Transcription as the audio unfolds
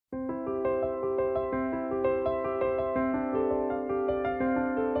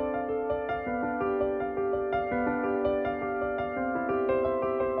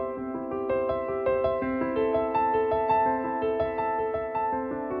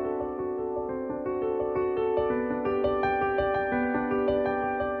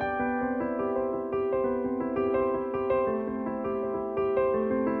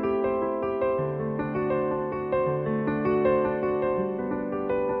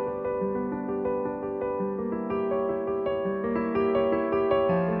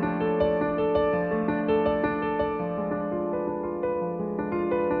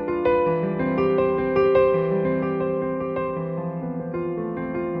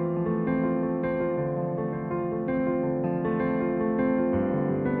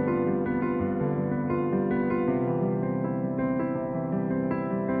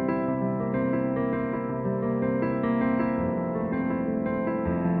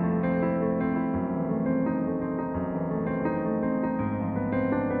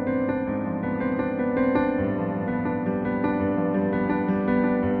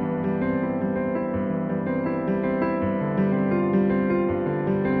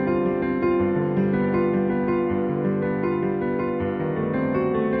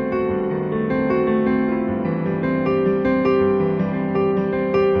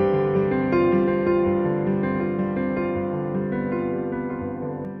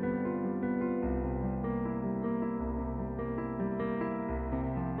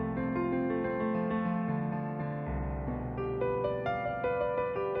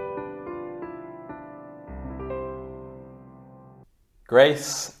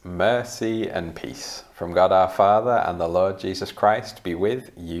Grace, mercy, and peace from God our Father and the Lord Jesus Christ be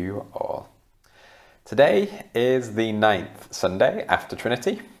with you all. Today is the 9th Sunday after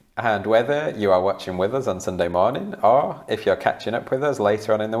Trinity, and whether you are watching with us on Sunday morning or if you're catching up with us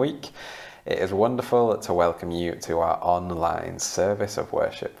later on in the week, it is wonderful to welcome you to our online service of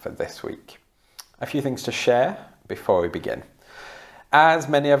worship for this week. A few things to share before we begin. As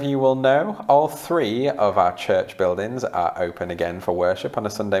many of you will know, all 3 of our church buildings are open again for worship on a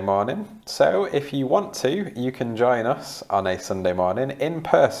Sunday morning. So if you want to, you can join us on a Sunday morning in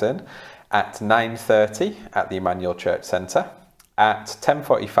person at 9:30 at the Emmanuel Church Centre, at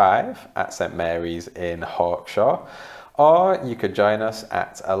 10:45 at St Mary's in Hawkshaw, or you could join us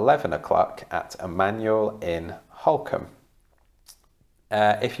at 11 o'clock at Emmanuel in Holcombe.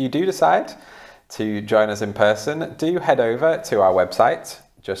 If you do decide to join us in person, do head over to our website,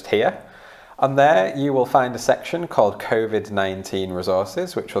 just here. On there, you will find a section called COVID-19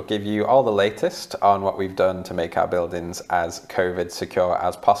 Resources, which will give you all the latest on what we've done to make our buildings as COVID secure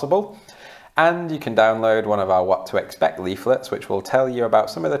as possible. And you can download one of our What to Expect leaflets, which will tell you about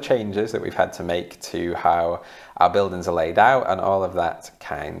some of the changes that we've had to make to how our buildings are laid out and all of that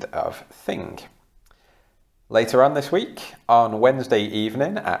kind of thing. Later on this week, on Wednesday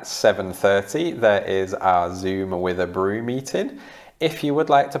evening at 7:30, there is our Zoom with a Brew meeting. If you would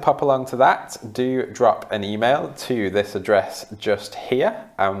like to pop along to that, do drop an email to this address just here,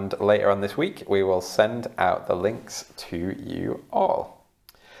 and later on this week, we will send out the links to you all.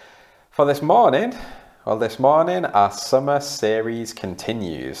 For this morning, our summer series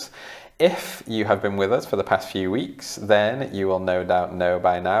continues. If you have been with us for the past few weeks, then you will no doubt know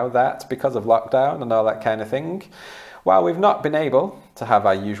by now that because of lockdown and all that kind of thing, while we've not been able to have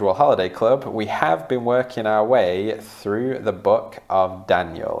our usual holiday club, we have been working our way through the book of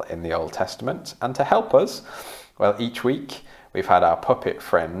Daniel in the Old Testament. And to help us, well, each week we've had our puppet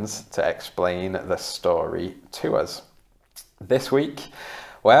friends to explain the story to us. This week,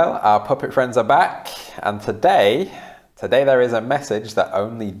 well, our puppet friends are back, and Today there is a message that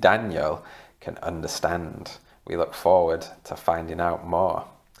only Daniel can understand. We look forward to finding out more.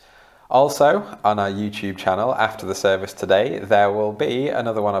 Also, on our YouTube channel after the service today, there will be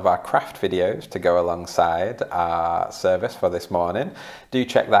another one of our craft videos to go alongside our service for this morning. Do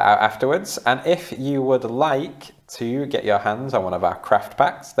check that out afterwards. And if you would like to get your hands on one of our craft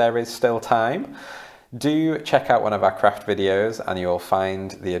packs, there is still time. Do check out one of our craft videos and you'll find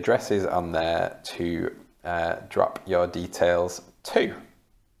the addresses on there to drop your details too.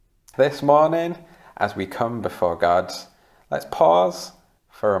 This morning, as we come before God, let's pause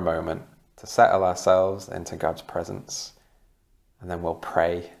for a moment to settle ourselves into God's presence, and then we'll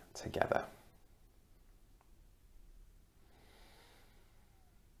pray together.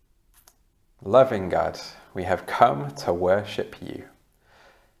 Loving God, we have come to worship you.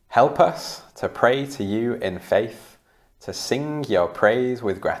 Help us to pray to you in faith, to sing your praise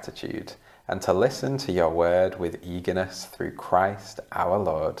with gratitude, and to listen to your word with eagerness through Christ our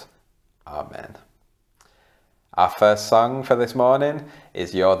Lord. Amen. Our first song for this morning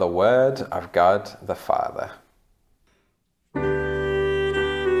is You're the Word of God the Father.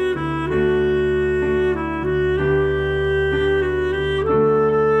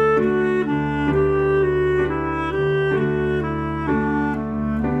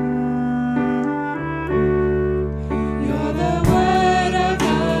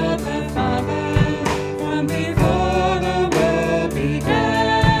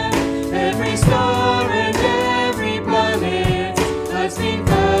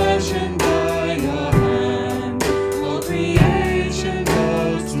 Fashioned by your hand.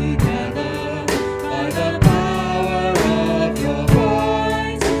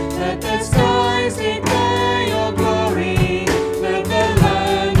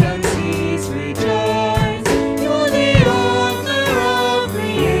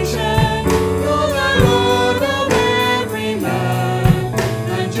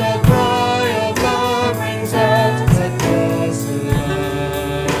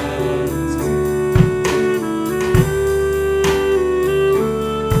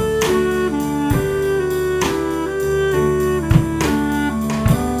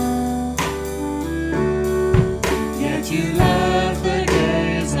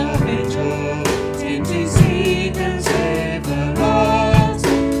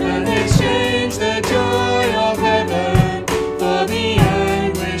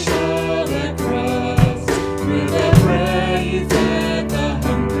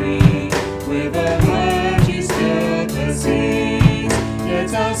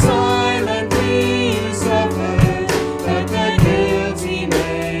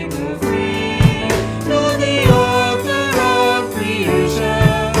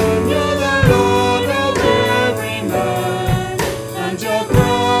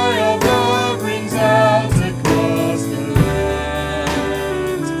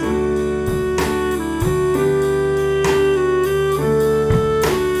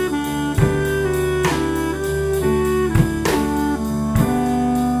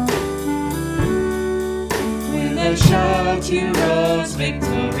 you rose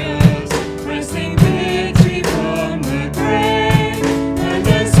victorious, wresting victory from the grave, and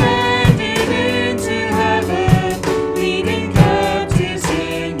ascended into heaven, leading captives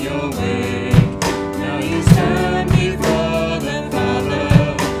in your wake. Now you stand before the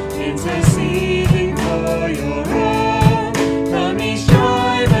Father, interceding for your own. From each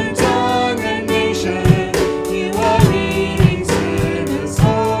tribe and tongue and nation, you are leading sinners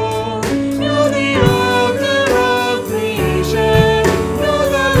home. You're the author of creation, you're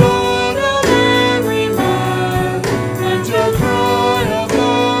the Lord of every man, and your cry of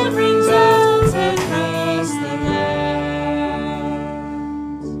love rings out across the land.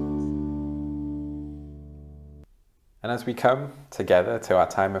 And as we come together to our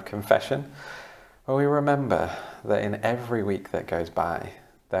time of confession, well, we remember that in every week that goes by,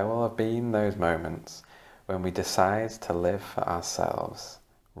 there will have been those moments when we decide to live for ourselves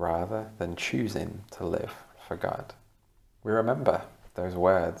rather than choosing to live for God. We remember those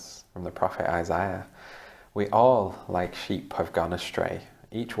words from the prophet Isaiah. We all, like sheep, have gone astray.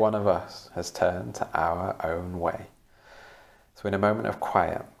 Each one of us has turned to our own way. So in a moment of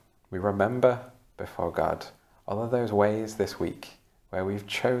quiet, we remember before God all of those ways this week where we've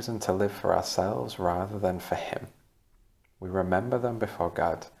chosen to live for ourselves rather than for Him. We remember them before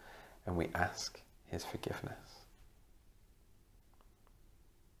God and we ask His forgiveness.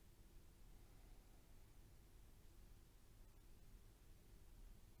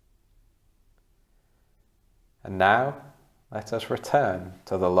 And now let us return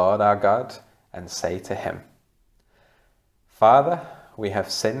to the Lord our God and say to Him, Father, we have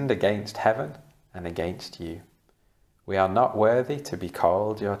sinned against heaven and against you. We are not worthy to be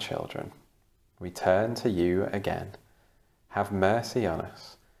called your children. We turn to you again. Have mercy on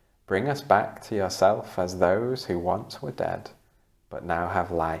us. Bring us back to yourself as those who once were dead, but now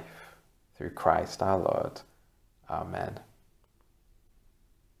have life through Christ our Lord. Amen.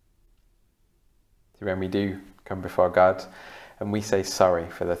 So when we do come before God and we say sorry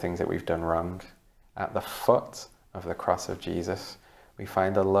for the things that we've done wrong, at the foot of the cross of Jesus, we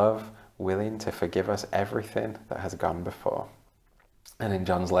find a love willing to forgive us everything that has gone before. And in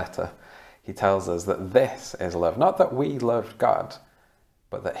John's letter, he tells us that this is love, not that we loved God,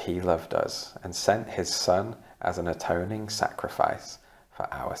 but that He loved us and sent His Son as an atoning sacrifice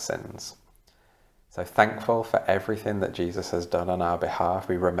for our sins. So thankful for everything that Jesus has done on our behalf,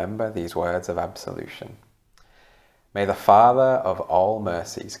 we remember these words of absolution. May the Father of all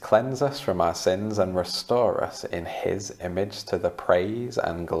mercies cleanse us from our sins and restore us in His image to the praise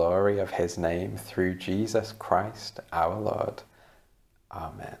and glory of His name through Jesus Christ our Lord.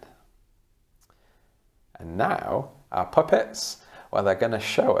 Amen. And now, our puppets, well, they're going to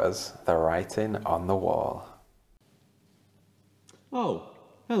show us the writing on the wall. Oh,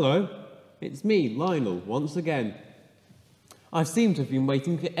 hello. It's me, Lionel, once again. I seem to have been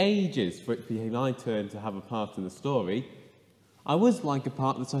waiting for ages for it to be my turn to have a part in the story. I would like a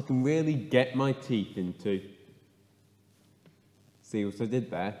part that I can really get my teeth into. See what I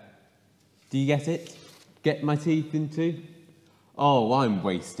did there? Do you get it? Get my teeth into? Oh, I'm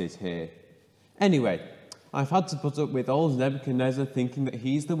wasted here. Anyway, I've had to put up with old Nebuchadnezzar thinking that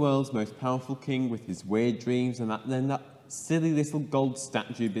he's the world's most powerful king with his weird dreams and that silly little gold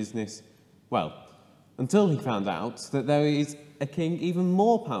statue business. Well, until he found out that there is a king even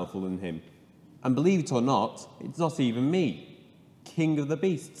more powerful than him. And believe it or not, it's not even me, king of the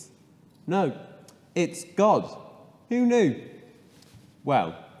beasts. No, it's God. Who knew?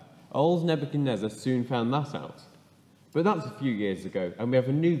 Well, old Nebuchadnezzar soon found that out. But that's a few years ago, and we have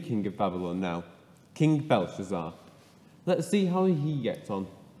a new king of Babylon now, King Belshazzar. Let's see how he gets on.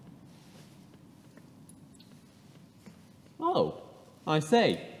 Oh, I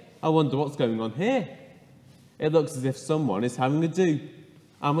say, I wonder what's going on here. It looks as if someone is having a do.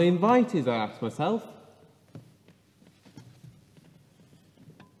 Am I invited, I ask myself.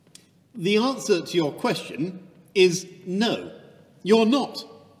 The answer to your question is no, you're not.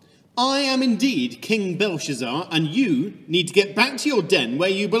 I am indeed King Belshazzar, and you need to get back to your den where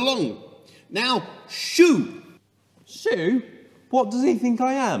you belong. Now, shoo! Shoo? What does he think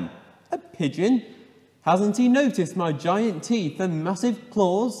I am? A pigeon? Hasn't he noticed my giant teeth and massive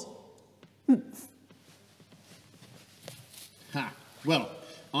claws? Ha! Well,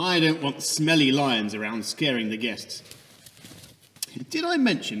 I don't want smelly lions around scaring the guests. Did I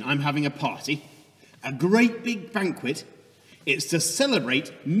mention I'm having a party? A great big banquet? It's to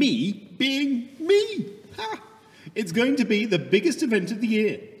celebrate me being me! Ha! It's going to be the biggest event of the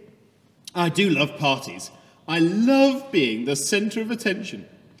year. I do love parties. I love being the centre of attention,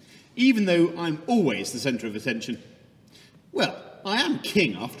 even though I'm always the centre of attention. Well, I am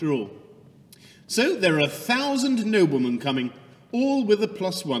king after all. So there are 1,000 noblemen coming, all with a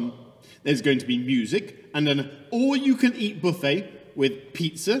 +1. There's going to be music and an all-you-can-eat buffet with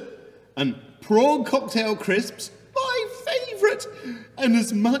pizza and prawn cocktail crisps, my favourite, and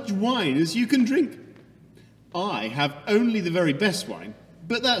as much wine as you can drink. I have only the very best wine,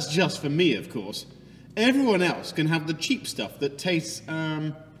 but that's just for me, of course. Everyone else can have the cheap stuff that tastes,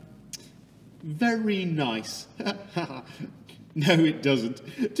 very nice. No, it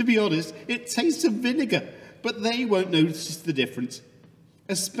doesn't. To be honest, it tastes of vinegar, but they won't notice the difference,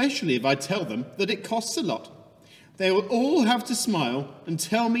 especially if I tell them that it costs a lot. They will all have to smile and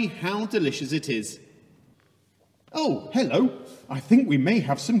tell me how delicious it is. Oh, hello. I think we may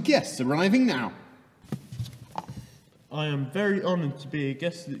have some guests arriving now. I am very honoured to be a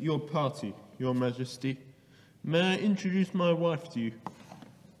guest at your party, Your Majesty. May I introduce my wife to you?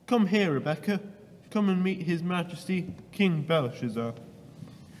 Come here, Rebecca. Come and meet His Majesty, King Belshazzar.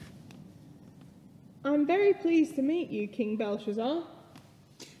 I'm very pleased to meet you, King Belshazzar.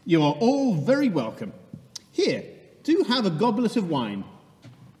 You are all very welcome. Here, do have a goblet of wine.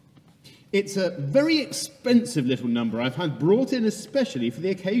 It's a very expensive little number I've had brought in especially for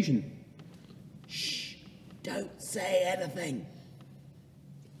the occasion. Shh, don't say anything.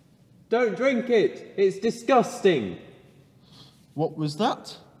 Don't drink it. It's disgusting. What was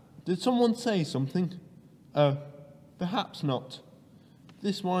that? Did someone say something? Perhaps not.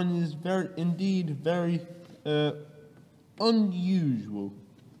 This wine is indeed very unusual.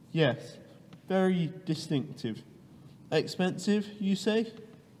 Yes, very distinctive. Expensive, you say?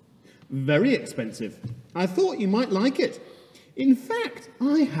 Very expensive. I thought you might like it. In fact,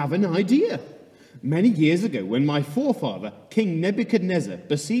 I have an idea. Many years ago, when my forefather, King Nebuchadnezzar,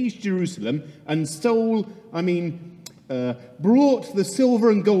 besieged Jerusalem and brought the silver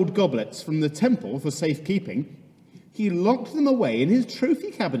and gold goblets from the temple for safekeeping, he locked them away in his trophy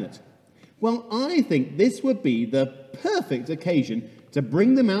cabinet. Well, I think this would be the perfect occasion to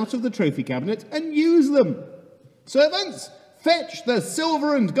bring them out of the trophy cabinet and use them. Servants, fetch the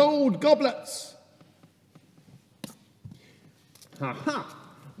silver and gold goblets. Ha ha!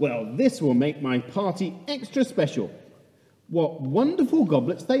 Well, this will make my party extra special. What wonderful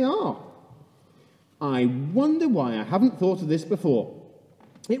goblets they are. I wonder why I haven't thought of this before.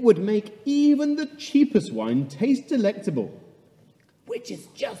 It would make even the cheapest wine taste delectable, which is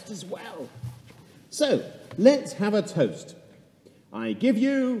just as well. So, let's have a toast. I give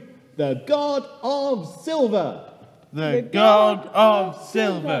you the God of Silver. The God of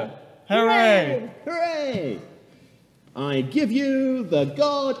Silver. Hooray! Hooray! I give you the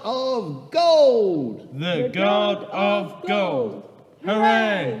God of Gold. The God of Gold.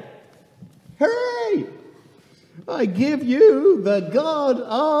 Hooray! Hooray! I give you the God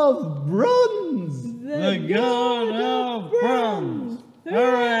of Bronze. The God of Bronze.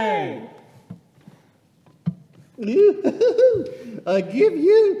 Hooray! I give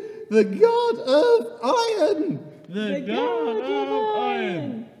you the God of Iron. The God of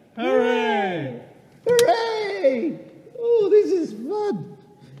Iron. Hooray! Hooray! Oh, this is fun.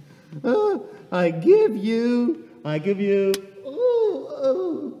 I give you,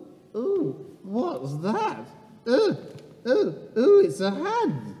 what's that? It's a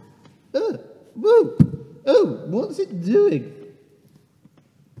hand. What's it doing?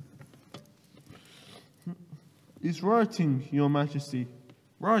 It's writing, Your Majesty.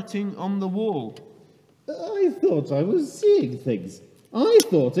 Writing on the wall. I thought I was seeing things. I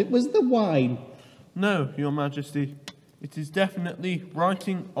thought it was the wine. No, Your Majesty. It is definitely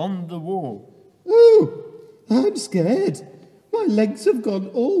writing on the wall. Oh, I'm scared. My legs have gone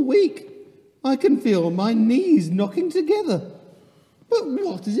all weak. I can feel my knees knocking together. But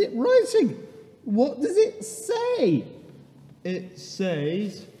what is it writing? What does it say? It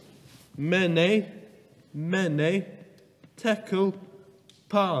says, Mene, Tekel,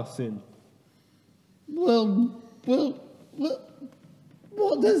 Parsin. Well,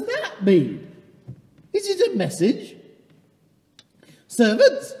 what does that mean? Is it a message?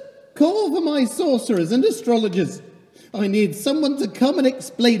 Servants, call for my sorcerers and astrologers. I need someone to come and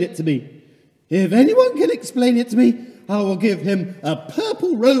explain it to me. If anyone can explain it to me, I will give him a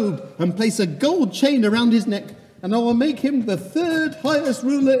purple robe and place a gold chain around his neck, and I will make him the third highest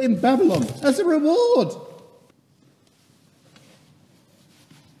ruler in Babylon as a reward.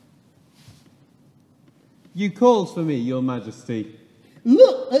 You called for me, Your Majesty.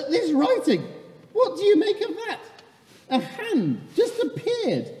 Look at this writing. What do you make of that? A hand just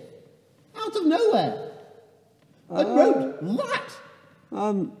appeared out of nowhere and wrote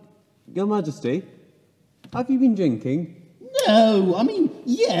that. Your Majesty, have you been drinking? No,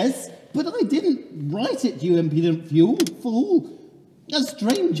 yes, but I didn't write it, you impudent fool. A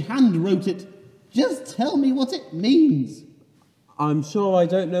strange hand wrote it. Just tell me what it means. I'm sure I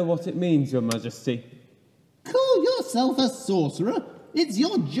don't know what it means, Your Majesty. Call yourself a sorcerer? It's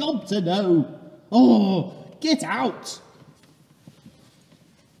your job to know. Oh, get out.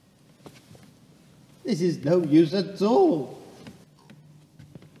 This is no use at all.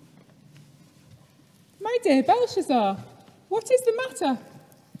 My dear Belshazzar, what is the matter?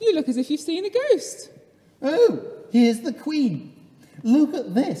 You look as if you've seen a ghost. Oh, here's the Queen. Look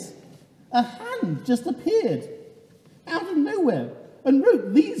at this. A hand just appeared out of nowhere and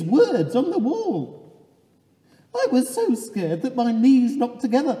wrote these words on the wall. I was so scared that my knees knocked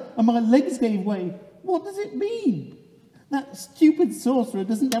together and my legs gave way. What does it mean? That stupid sorcerer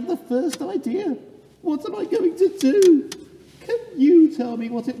doesn't have the first idea. What am I going to do? Can you tell me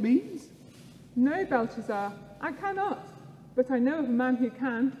what it means? No, Belshazzar, I cannot, but I know of a man who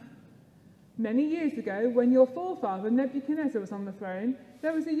can. Many years ago, when your forefather Nebuchadnezzar was on the throne,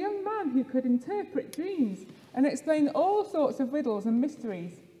 there was a young man who could interpret dreams and explain all sorts of riddles and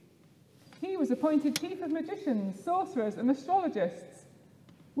mysteries. He was appointed chief of magicians, sorcerers and astrologists.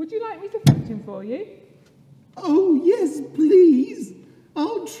 Would you like me to fetch him for you? Oh, yes, please.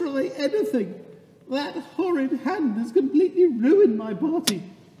 I'll try anything. That horrid hand has completely ruined my party.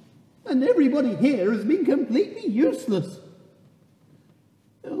 And everybody here has been completely useless.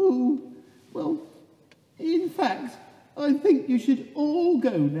 Oh, well, in fact, I think you should all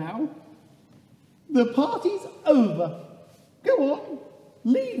go now. The party's over. Go on,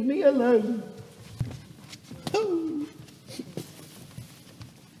 leave me alone. Oh.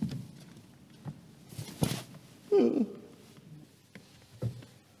 Oh.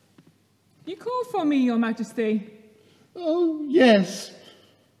 You called for me, Your Majesty. Oh, yes.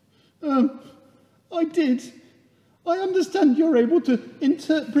 I did. I understand you're able to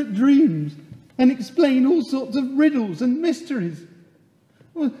interpret dreams and explain all sorts of riddles and mysteries.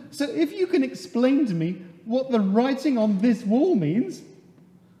 Well, so if you can explain to me what the writing on this wall means,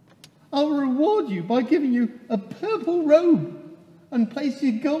 I'll reward you by giving you a purple robe and place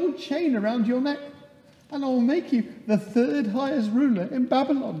your gold chain around your neck, and I'll make you the third highest ruler in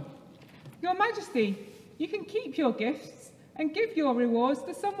Babylon. Your Majesty, you can keep your gifts and give your rewards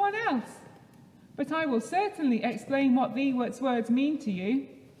to someone else. But I will certainly explain what these words mean to you.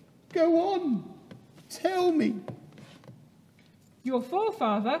 Go on, tell me. Your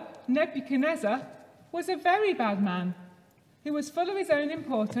forefather, Nebuchadnezzar, was a very bad man who was full of his own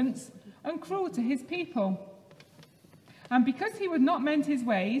importance and cruel to his people. And because he would not mend his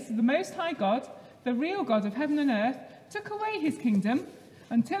ways, the Most High God, the real God of heaven and earth, took away his kingdom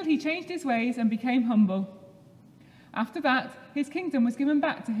until he changed his ways and became humble. After that, his kingdom was given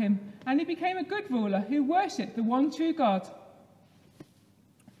back to him, and he became a good ruler who worshipped the one true God.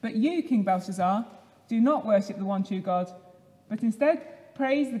 But you, King Belshazzar, do not worship the one true God, but instead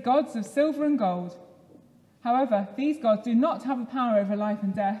praise the gods of silver and gold. However, these gods do not have the power over life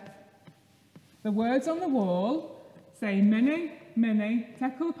and death. The words on the wall say, Mene, Mene,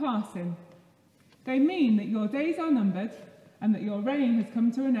 Tekel Parsin. They mean that your days are numbered and that your reign has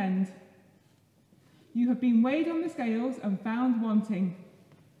come to an end. You have been weighed on the scales and found wanting,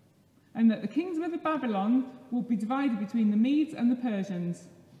 and that the kingdom of Babylon will be divided between the Medes and the Persians.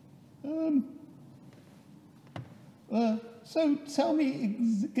 So tell me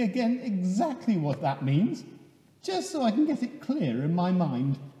again exactly what that means, just so I can get it clear in my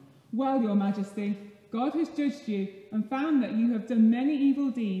mind. Well, Your Majesty, God has judged you and found that you have done many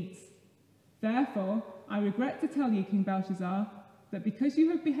evil deeds. Therefore, I regret to tell you, King Belshazzar, that because you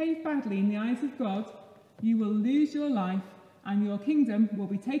have behaved badly in the eyes of God, you will lose your life and your kingdom will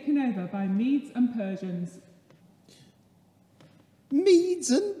be taken over by Medes and Persians. Medes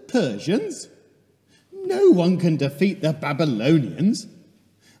and Persians? No one can defeat the Babylonians.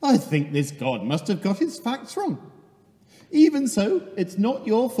 I think this god must have got his facts wrong. Even so, it's not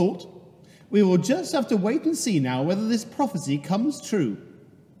your fault. We will just have to wait and see now whether this prophecy comes true.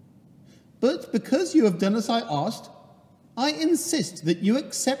 But because you have done as I asked, I insist that you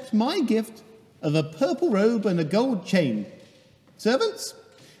accept my gift of a purple robe and a gold chain. Servants,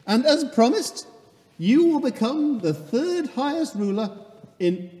 and as promised, you will become the third highest ruler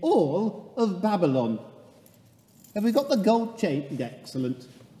in all of Babylon. Have we got the gold chain? Excellent.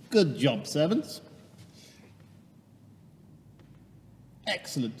 Good job, servants.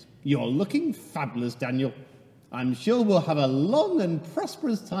 Excellent. You're looking fabulous, Daniel. I'm sure we'll have a long and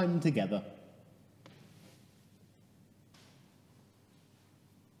prosperous time together.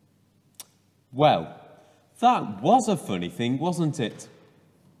 Well, that was a funny thing, wasn't it?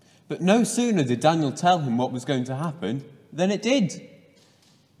 But no sooner did Daniel tell him what was going to happen than it did.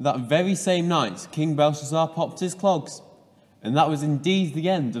 That very same night, King Belshazzar popped his clogs, and that was indeed the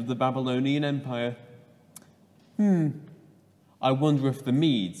end of the Babylonian Empire. I wonder if the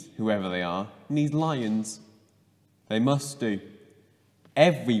Medes, whoever they are, need lions. They must do.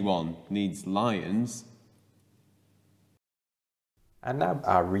 Everyone needs lions. And now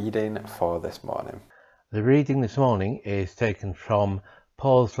our reading for this morning. The reading this morning is taken from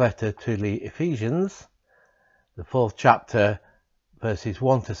Paul's letter to the Ephesians, the 4th chapter, verses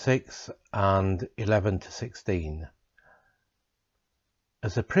 1 to 6 and 11 to 16.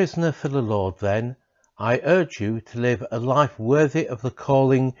 As a prisoner for the Lord, then, I urge you to live a life worthy of the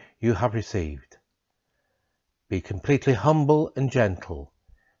calling you have received. Be completely humble and gentle.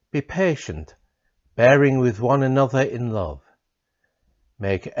 Be patient, bearing with one another in love.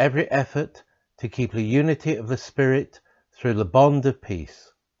 Make every effort to keep the unity of the Spirit through the bond of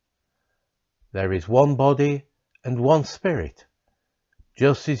peace. There is one body and one Spirit,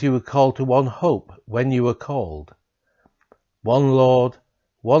 just as you were called to one hope when you were called. One Lord,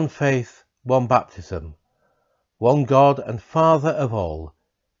 one faith, one baptism, one God and Father of all,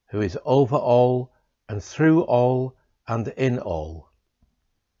 who is over all and through all and in all.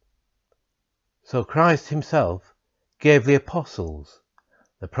 So Christ himself gave the apostles,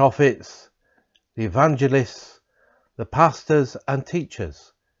 the prophets, the evangelists, the pastors and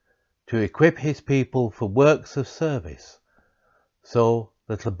teachers to equip his people for works of service, so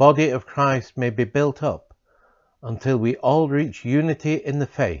that the body of Christ may be built up until we all reach unity in the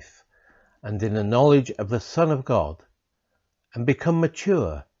faith and in the knowledge of the Son of God, and become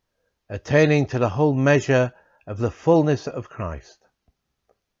mature, attaining to the whole measure of the fullness of Christ.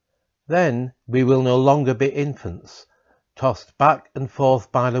 Then we will no longer be infants, tossed back and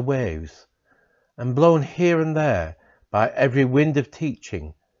forth by the waves, and blown here and there by every wind of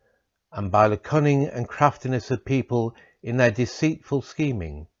teaching, and by the cunning and craftiness of people in their deceitful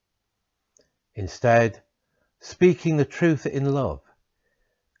scheming. Instead, speaking the truth in love,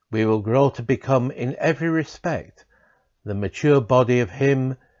 we will grow to become in every respect the mature body of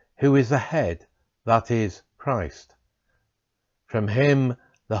him who is the head, that is, Christ. From him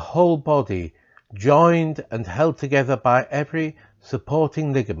the whole body, joined and held together by every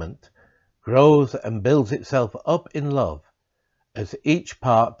supporting ligament, grows and builds itself up in love as each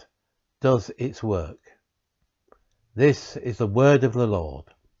part does its work. This is the word of the Lord.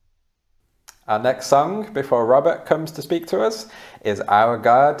 Our next song, before Robert comes to speak to us, is Our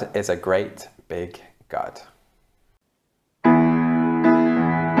God is a Great Big God.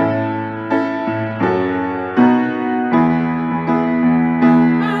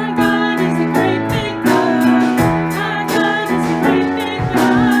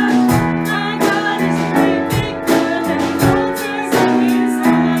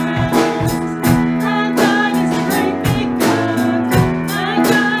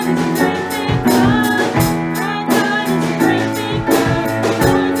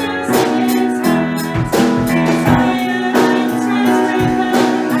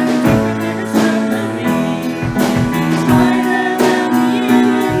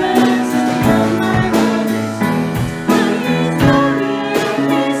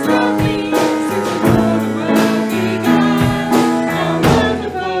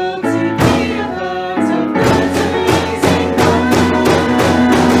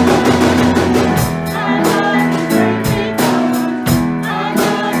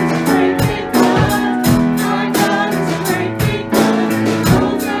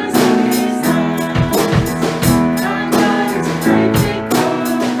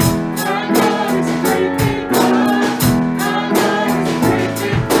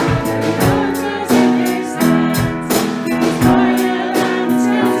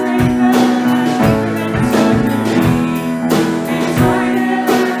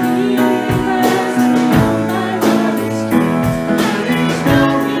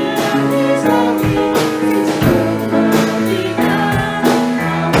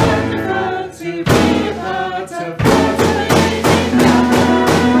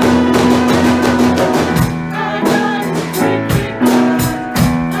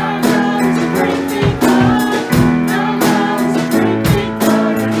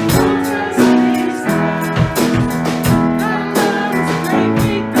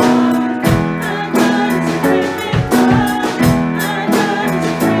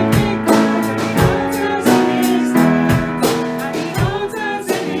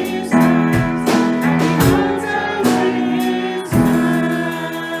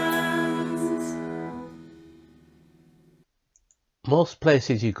 Most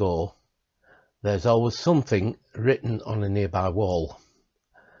places you go, there's always something written on a nearby wall.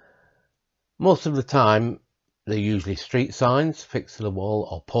 Most of the time, they're usually street signs fixed to the wall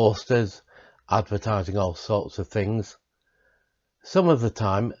or posters advertising all sorts of things. Some of the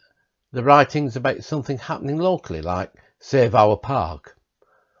time, the writing's about something happening locally, like Save Our Park,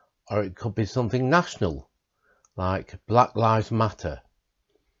 or it could be something national, like Black Lives Matter.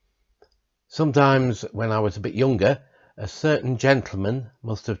 Sometimes, when I was a bit younger, a certain gentleman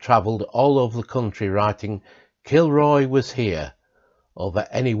must have travelled all over the country writing "Kilroy was here" over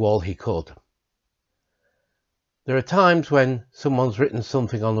any wall he could. There are times when someone's written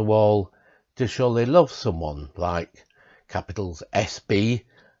something on the wall to show they love someone, like capitals SB,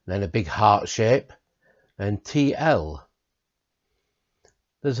 then a big heart shape, then TL.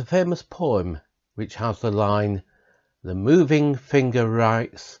 There's a famous poem which has the line, "The moving finger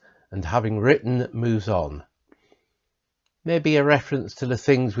writes, and having written moves on." Maybe a reference to the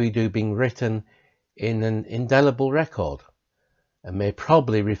things we do being written in an indelible record, and may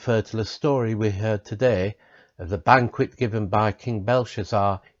probably refer to the story we heard today of the banquet given by King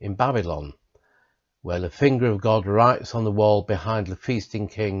Belshazzar in Babylon, where the finger of God writes on the wall behind the feasting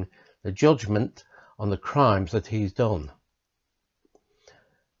king the judgment on the crimes that he's done.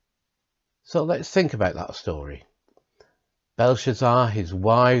 So let's think about that story. Belshazzar, his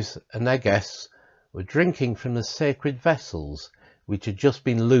wives and their guests were drinking from the sacred vessels which had just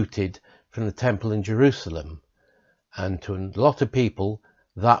been looted from the temple in Jerusalem, and to a lot of people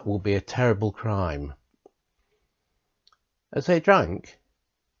that will be a terrible crime. As they drank,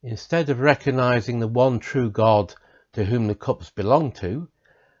 instead of recognizing the one true God to whom the cups belonged to,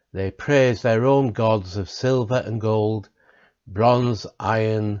 they praised their own gods of silver and gold, bronze,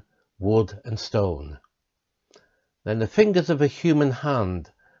 iron, wood and stone. Then the fingers of a human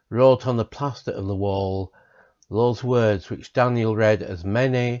hand wrote on the plaster of the wall those words which Daniel read as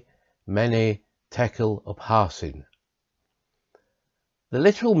Mene, Mene, Tekel Upharsin. The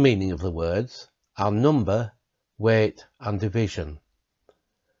literal meaning of the words are number, weight and division.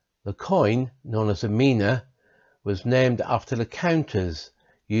 The coin, known as a mina, was named after the counters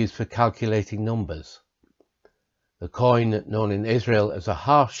used for calculating numbers. The coin known in Israel as a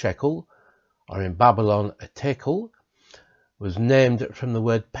half shekel, or in Babylon a tekel, was named from the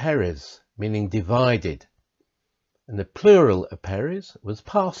word peres, meaning divided, and the plural of peres was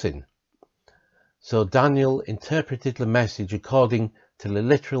parsin. So Daniel interpreted the message according to the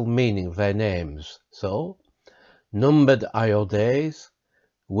literal meaning of their names. So, numbered are your days,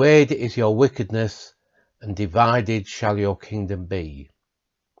 weighed is your wickedness, and divided shall your kingdom be.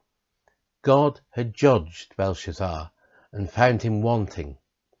 God had judged Belshazzar and found him wanting.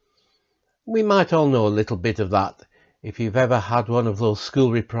 We might all know a little bit of that if you've ever had one of those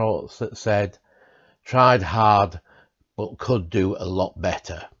school reports that said, tried hard but could do a lot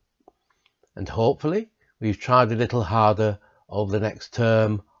better. And hopefully we've tried a little harder over the next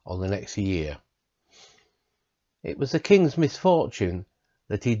term or the next year. It was the king's misfortune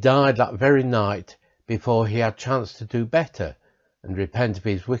that he died that very night before he had chance to do better and repent of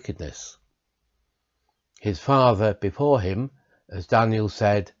his wickedness. His father before him, as Daniel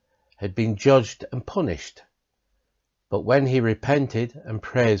said, had been judged and punished. But when he repented and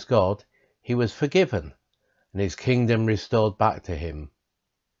praised God, he was forgiven and his kingdom restored back to him.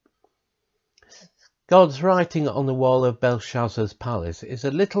 God's writing on the wall of Belshazzar's palace is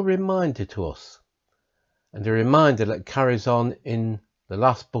a little reminder to us, and a reminder that carries on in the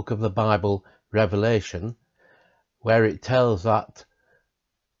last book of the Bible, Revelation, where it tells that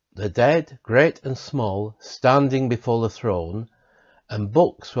the dead, great and small, standing before the throne, and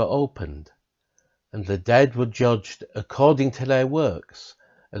books were opened, and the dead were judged according to their works,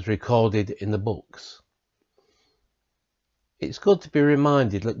 as recorded in the books. It's good to be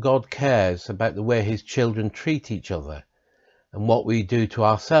reminded that God cares about the way his children treat each other, and what we do to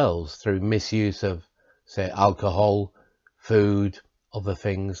ourselves through misuse of, say, alcohol, food, other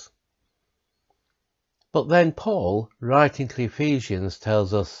things. But then Paul, writing to Ephesians,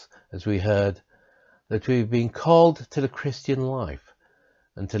 tells us, as we heard, that we've been called to the Christian life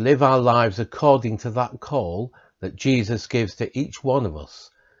and to live our lives according to that call that Jesus gives to each one of us,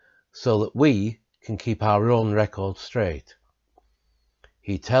 so that we can keep our own record straight.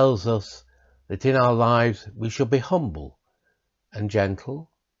 He tells us that in our lives we should be humble and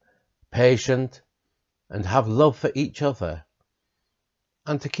gentle, patient, and have love for each other,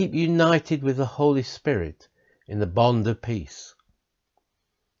 and to keep united with the Holy Spirit in the bond of peace.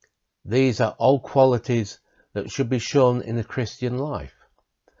 These are all qualities that should be shown in the Christian life,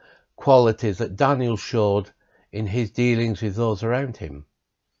 qualities that Daniel showed in his dealings with those around him,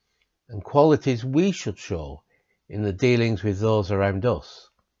 and qualities we should show in the dealings with those around us.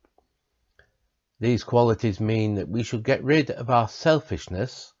 These qualities mean that we should get rid of our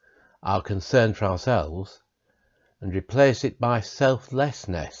selfishness, our concern for ourselves, and replace it by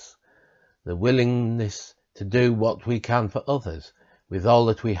selflessness, the willingness to do what we can for others with all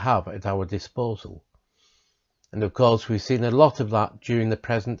that we have at our disposal. And of course, we've seen a lot of that during the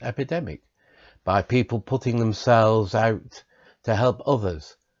present epidemic, by people putting themselves out to help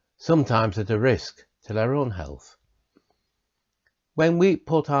others, sometimes at a risk to their own health. When we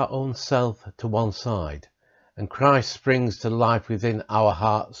put our own self to one side and Christ springs to life within our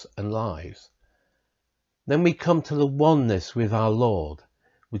hearts and lives, then we come to the oneness with our Lord,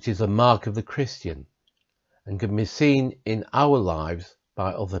 which is a mark of the Christian and can be seen in our lives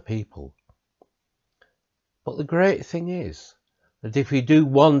by other people. But the great thing is that if we do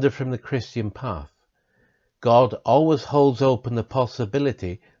wander from the Christian path, God always holds open the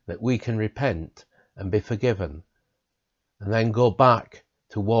possibility that we can repent and be forgiven, and then go back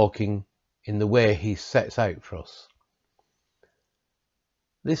to walking in the way he sets out for us.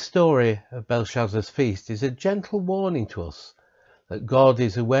 This story of Belshazzar's feast is a gentle warning to us that God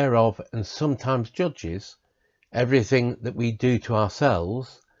is aware of and sometimes judges everything that we do to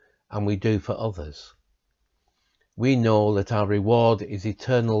ourselves and we do for others. We know that our reward is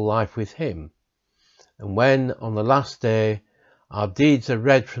eternal life with him, and when on the last day our deeds are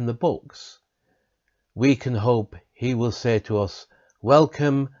read from the books, we can hope he will say to us,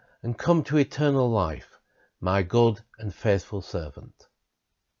 "Welcome and come to eternal life, my good and faithful servant."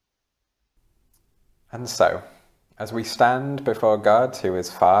 And so, as we stand before God, who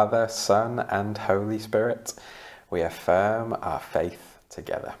is Father, Son, and Holy Spirit, we affirm our faith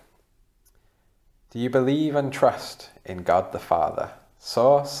together. Do you believe and trust in God the Father,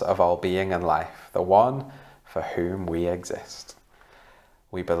 source of all being and life, the one for whom we exist?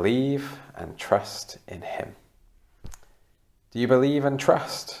 We believe and trust in him. Do you believe and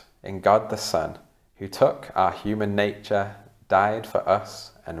trust in God the Son, who took our human nature, died for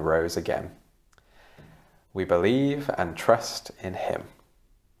us, and rose again? We believe and trust in him.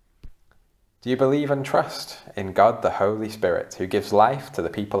 Do you believe and trust in God the Holy Spirit, who gives life to the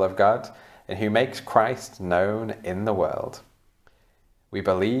people of God and who makes Christ known in the world? We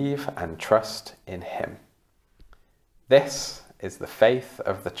believe and trust in him. This is the faith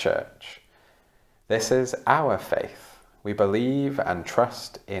of the Church. This is our faith. We believe and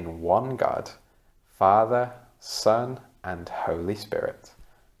trust in one God, Father, Son, and Holy Spirit.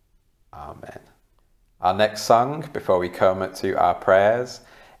 Amen. Our next song, before we come to our prayers,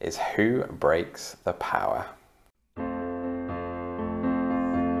 is "Who Breaks the Power?"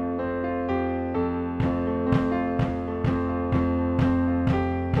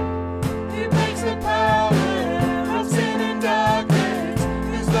 Who breaks the power of sin and darkness?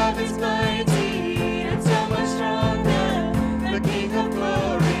 Whose love is mighty and so much stronger? The King of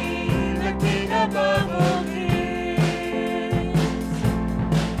glory, the King above all kings.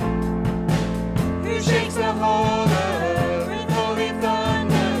 Who shakes the whole earth with holy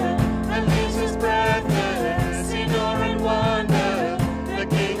thunder and leaves us breathless in awe and wonder? The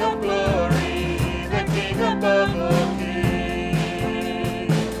King of glory, the King above all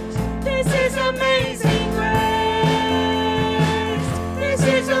kings. This is amazing grace. This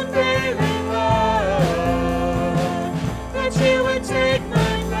is unfailing love. That you would take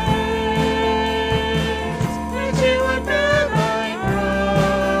my place, that you would bear my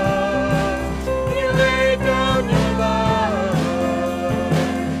cross. You laid down your life,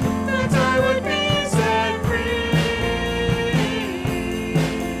 that I would be set free.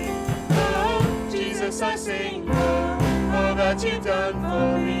 Oh, Jesus, I sing all that you've done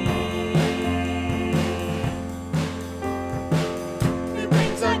for me. Who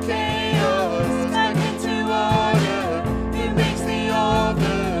brings our chaos back into order? Who makes the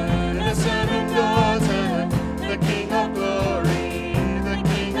orphan a son and daughter? The King of glory, the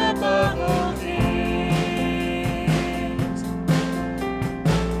King above all kings.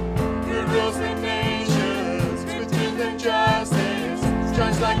 Who rules the nations with truth and justice,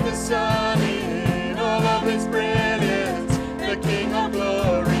 shines like the sun in all of its brilliance. The King of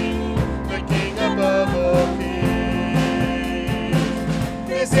glory, the King above all kings.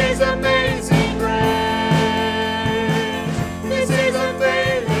 This is amazing grace. This is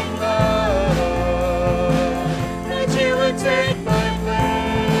unfailing love. That you would take my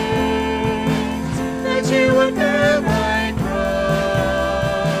place, that you would bear my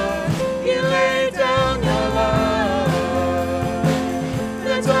cross. You laid down your life,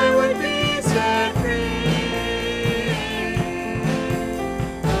 that I would be set free.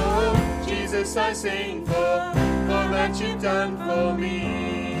 Oh, Jesus, I sing for all that you've done for me.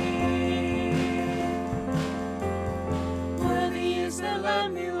 Worthy is the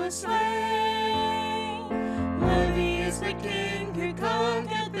Lamb who was slain. Worthy is the King who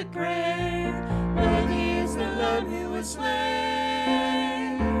conquered the grave. Worthy is the Lamb who was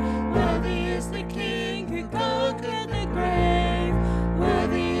slain. Worthy is the King who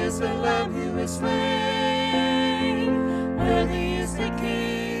slain. Worthy is the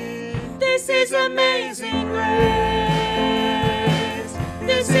King. This is amazing grace.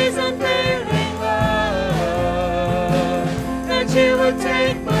 This is unfailing love. That you would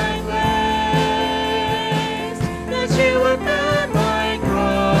take my place. That you would bear my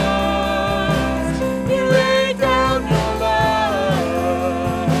cross. You laid down your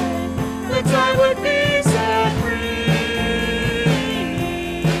life. That I would be set free.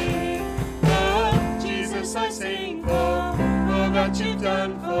 Oh, Jesus, I sing for all that you've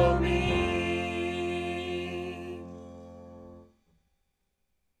done for me.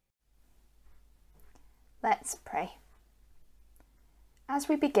 Let's pray. As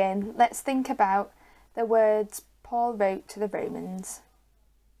we begin, let's think about the words Paul wrote to the Romans.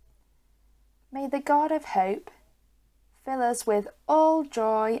 May the God of hope fill us with all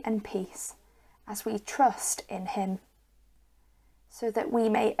joy and peace as we trust in him, so that we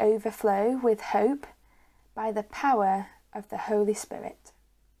may overflow with hope by the power of the Holy Spirit.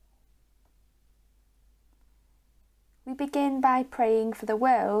 We begin by praying for the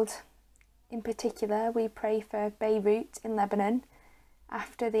world. In particular, we pray for Beirut in Lebanon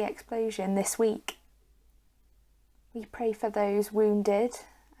after the explosion this week. We pray for those wounded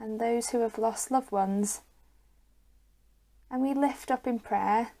and those who have lost loved ones. And we lift up in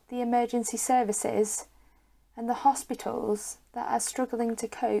prayer the emergency services and the hospitals that are struggling to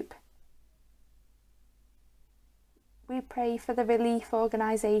cope. We pray for the relief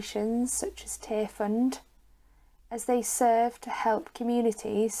organisations such as Tear Fund as they serve to help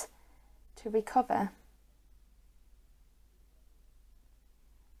communities to recover.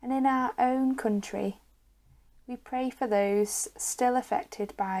 And in our own country, we pray for those still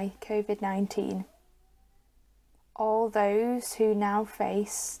affected by COVID-19, all those who now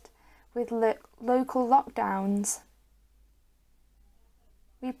faced with local lockdowns.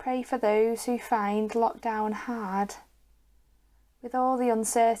 We pray for those who find lockdown hard, with all the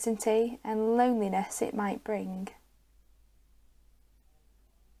uncertainty and loneliness it might bring.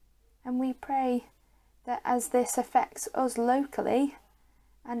 And we pray that as this affects us locally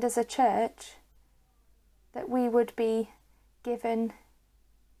and as a church, that we would be given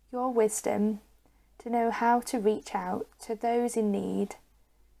your wisdom to know how to reach out to those in need.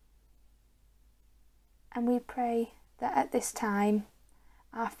 And we pray that at this time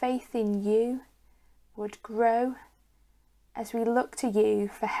our faith in you would grow as we look to you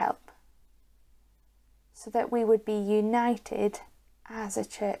for help, so that we would be united as a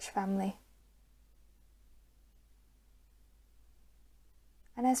church family.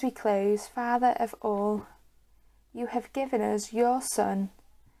 And as we close, Father of all, you have given us your Son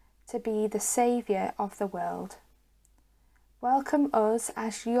to be the Saviour of the world. Welcome us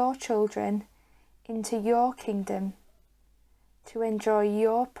as your children into your kingdom, to enjoy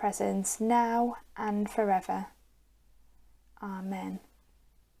your presence now and forever. Amen.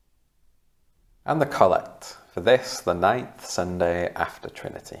 And the collect for this, the 9th Sunday after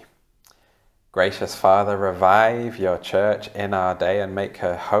Trinity. Gracious Father, revive your church in our day and make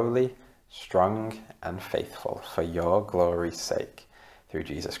her holy, strong and faithful for your glory's sake, through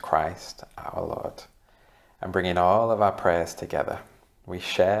Jesus Christ our Lord. And bringing all of our prayers together, we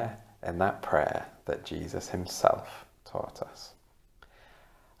share in that prayer that Jesus himself taught us.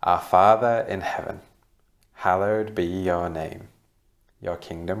 Our Father in heaven, hallowed be your name. Your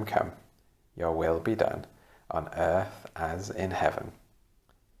kingdom come, your will be done, on earth as in heaven.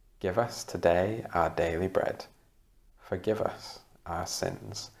 Give us today our daily bread. Forgive us our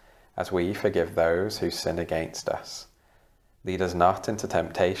sins, as we forgive those who sin against us. Lead us not into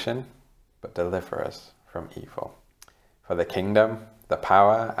temptation, but deliver us from evil. For the kingdom, the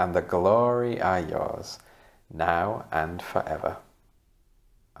power, and the glory are yours, now and forever.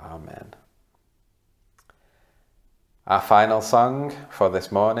 Amen. Our final song for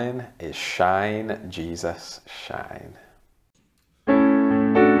this morning is Shine, Jesus, Shine.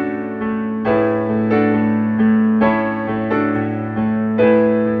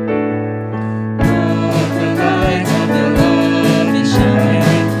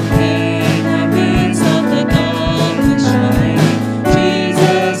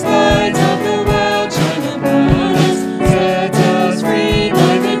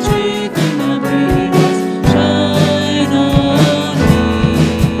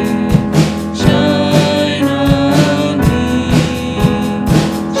 Shine on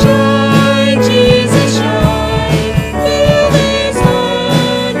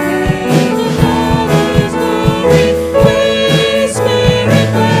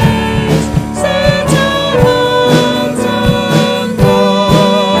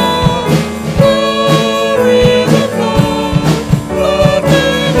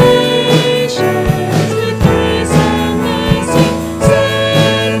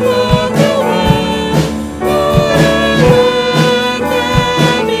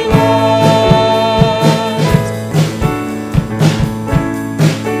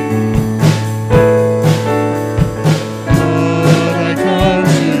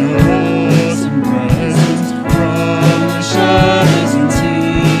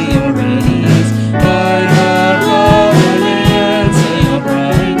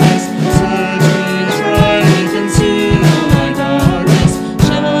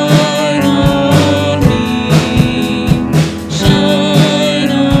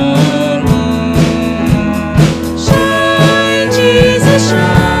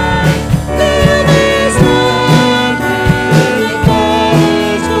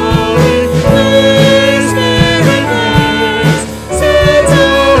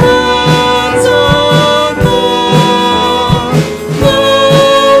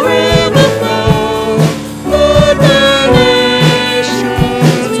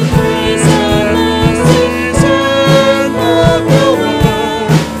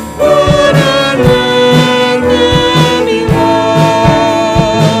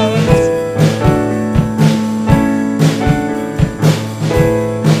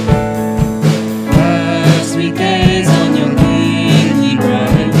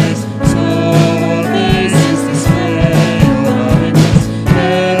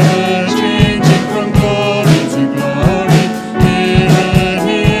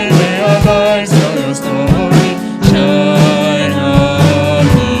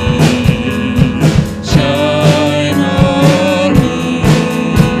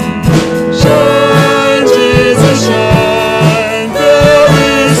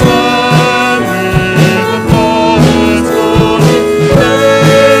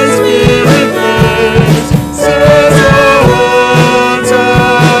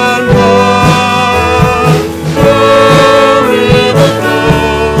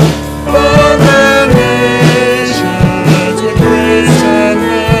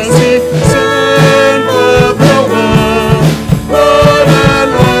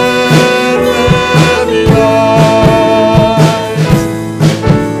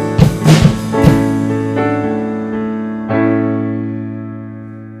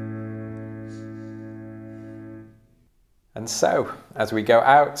And so, as we go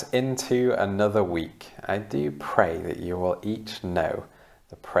out into another week, I do pray that you will each know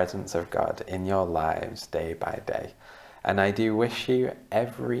the presence of God in your lives day by day. And I do wish you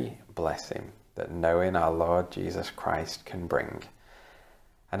every blessing that knowing our Lord Jesus Christ can bring.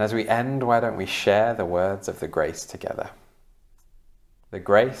 And as we end, why don't we share the words of the grace together? The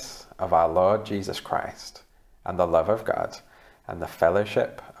grace of our Lord Jesus Christ, and the love of God, and the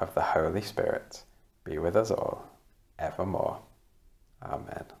fellowship of the Holy Spirit be with us all evermore.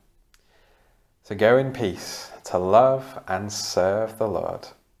 Amen. So go in peace to love and serve the Lord.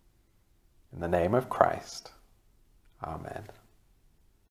 In the name of Christ. Amen.